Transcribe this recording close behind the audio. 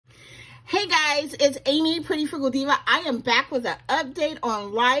Hey guys, it's Amy, Pretty Frugal Diva. I am back with an update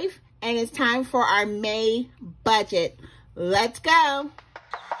on life, and it's time for our May budget. Let's go.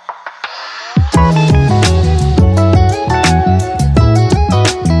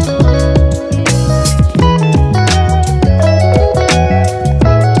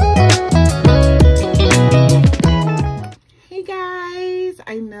 Hey guys,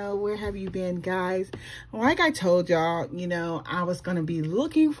 I know, where have you been, guys? Like I told y'all, I was going to be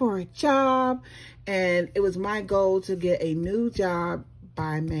looking for a job, and it was my goal to get a new job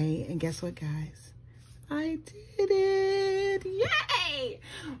by May. And guess what, guys? I did it. Yay!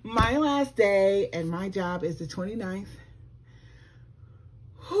 My last day and my job is the 29th.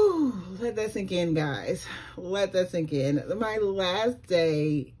 Whew, let that sink in, guys. Let that sink in. My last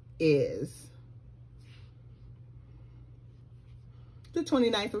day is the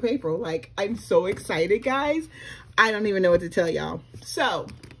 29th of April. Like, I'm so excited, guys. I don't even know what to tell y'all. So,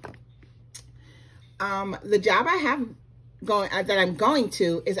 the job I have that I'm going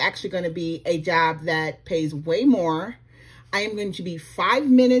to is actually going to be a job that pays way more. I am going to be 5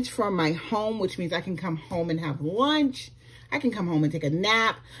 minutes from my home, which means I can come home and have lunch. I can come home and take a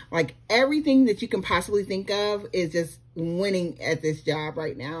nap. Like, everything that you can possibly think of is just winning at this job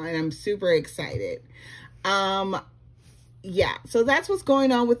right now. And I'm super excited. Yeah, so that's what's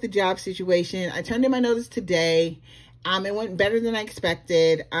going on with the job situation. I turned in my notice today. It went better than I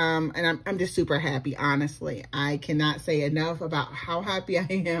expected. And I'm just super happy, honestly. I cannot say enough about how happy I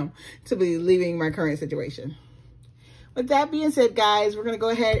am to be leaving my current situation. With that being said, guys, we're going to go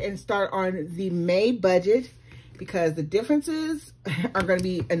ahead and start on the May budget, because the differences are going to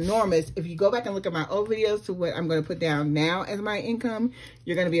be enormous. If you go back and look at my old videos to what I'm going to put down now as my income,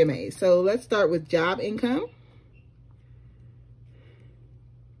 you're going to be amazed. So let's start with job income.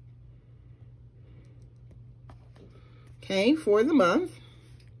 Okay, for the month.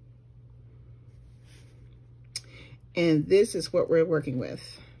 And this is what we're working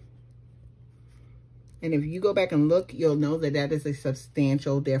with. And if you go back and look, you'll know that that is a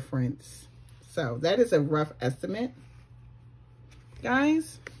substantial difference. So that is a rough estimate,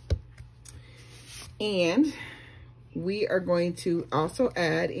 guys. And we are going to also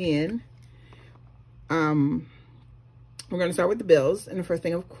add in, we're going to start with the bills. And the first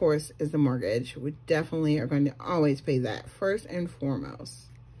thing, of course, is the mortgage. We definitely are going to always pay that first and foremost.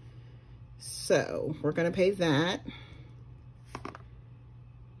 So we're going to pay that.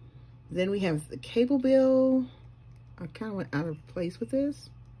 Then we have the cable bill. I kind of went out of place with this.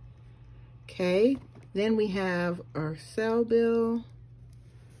 Okay. Then we have our cell bill,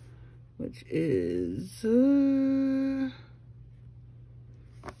 which is...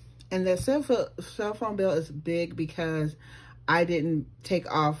 And the cell phone bill is big because I didn't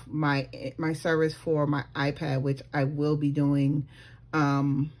take off my service for my iPad, which I will be doing.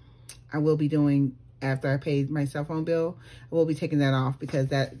 After I paid my cell phone bill. I will be taking that off because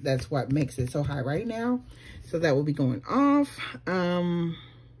that's what makes it so high right now. So that will be going off. I'm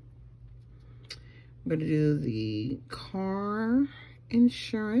going to do the car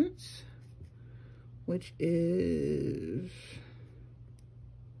insurance, which is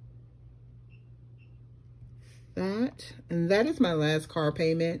that. And that is my last car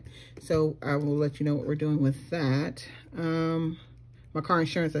payment. So I will let you know what we're doing with that. My car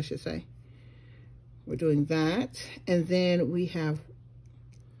insurance, I should say. We're doing that. And then we have,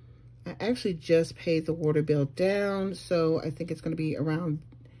 I actually just paid the water bill down. So I think it's going to be around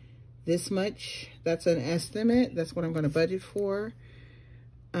this much. That's an estimate. That's what I'm going to budget for.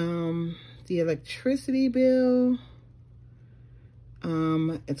 The electricity bill,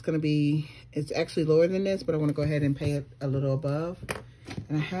 it's actually lower than this, but I want to go ahead and pay it a little above.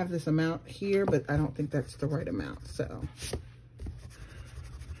 And I have this amount here, but I don't think that's the right amount. So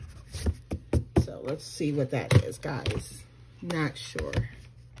let's see what that is, guys. Not sure.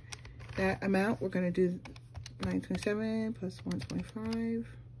 That amount, we're going to do 927 plus 125.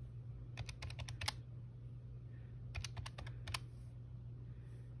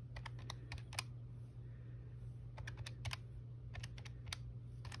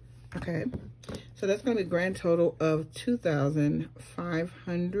 Okay, so that's going to be a grand total of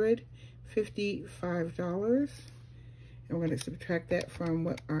 $2,555. And we're going to subtract that from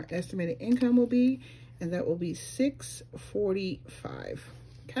what our estimated income will be, and that will be $645.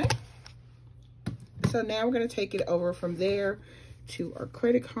 Okay, so now we're going to take it over from there to our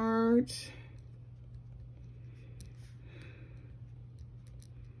credit cards.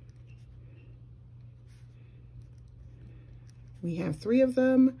 We have 3 of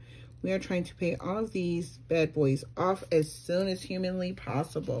them. We are trying to pay all of these bad boys off as soon as humanly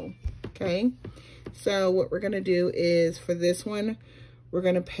possible. Okay, so what we're going to do is, for this one, we're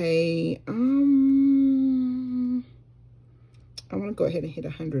going to pay, I want to go ahead and hit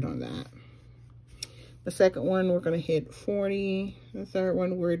 100 on that. The second one, we're going to hit 40. The third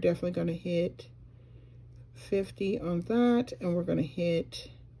one, we're definitely going to hit 50 on that. And we're going to hit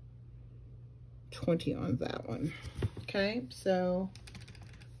 20 on that one. Okay, so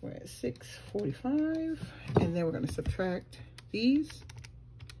we're at 645. And then we're going to subtract these.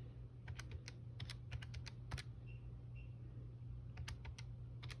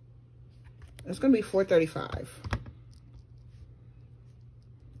 It's going to be 435.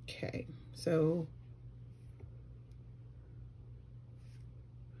 Okay, so,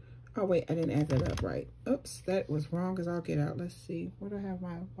 oh wait, I didn't add that up right. Oops, that was wrong as I'll get out. Let's see, where do I have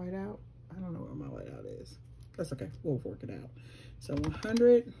my whiteout? I don't know where my whiteout is. That's okay, we'll work it out. So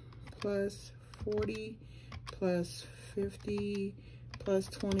 100 plus 40 plus 50 plus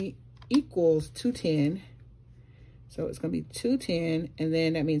 20 equals 210. So it's going to be 210, and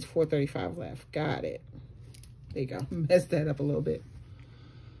then that means 435 left. Got it. There you go. Messed that up a little bit.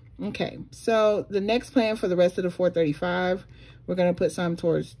 Okay, so the next plan for the rest of the 435, we're going to put some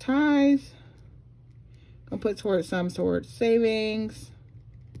towards ties. Going to put towards some towards savings.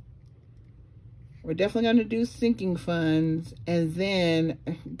 We're definitely going to do sinking funds. And then,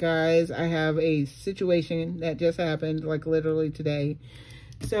 guys, I have a situation that just happened, like literally today.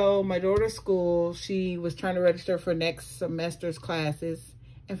 So my daughter's school, she was trying to register for next semester's classes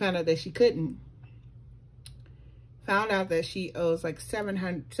and found out that she couldn't. Found out that she owes like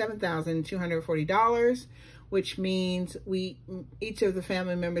 $7,240, which means each of the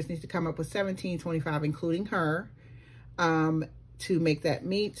family members needs to come up with $1,725, including her, to make that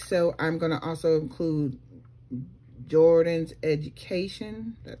meet. So I'm going to also include Jordan's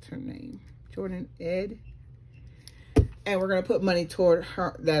education. That's her name, Jordan Ed. And we're going to put money toward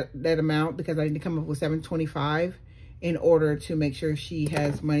her, that amount, because I need to come up with $725 in order to make sure she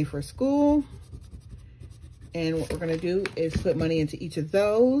has money for school. And what we're going to do is put money into each of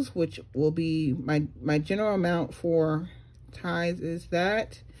those, which will be my general amount for ties is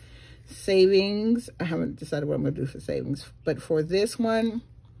that. Savings, I haven't decided what I'm going to do for savings, but for this one,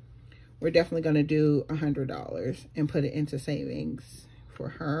 we're definitely going to do $100 and put it into savings for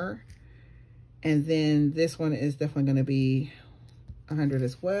her. And then this one is definitely going to be 100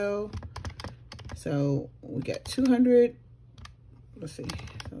 as well. So we got 200. Let's see.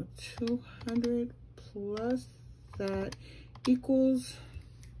 So 200 plus that equals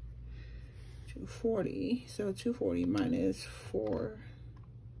 240. So 240 minus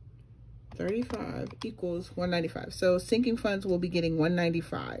 435 equals 195. So sinking funds will be getting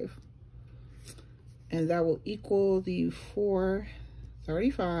 195. And that will equal the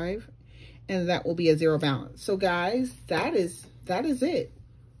 435. And that will be a zero balance. So guys, that is it.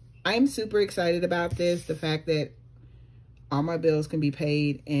 I'm super excited about this. The fact that all my bills can be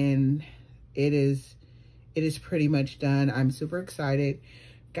paid and it is pretty much done. I'm super excited.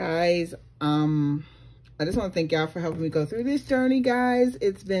 Guys, I just want to thank y'all for helping me go through this journey, guys.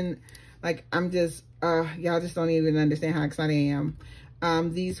 It's been like, y'all just don't even understand how excited I am.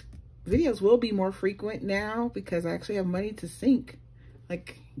 These videos will be more frequent now because I actually have money to sink.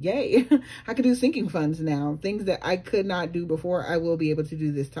 Like, yay. I can do sinking funds now. Things that I could not do before, I will be able to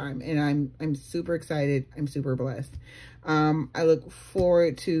do this time. And I'm super excited. I'm super blessed. I look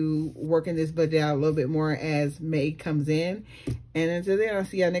forward to working this budget out a little bit more as May comes in. And until then, I'll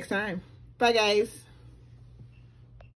see y'all next time. Bye, guys.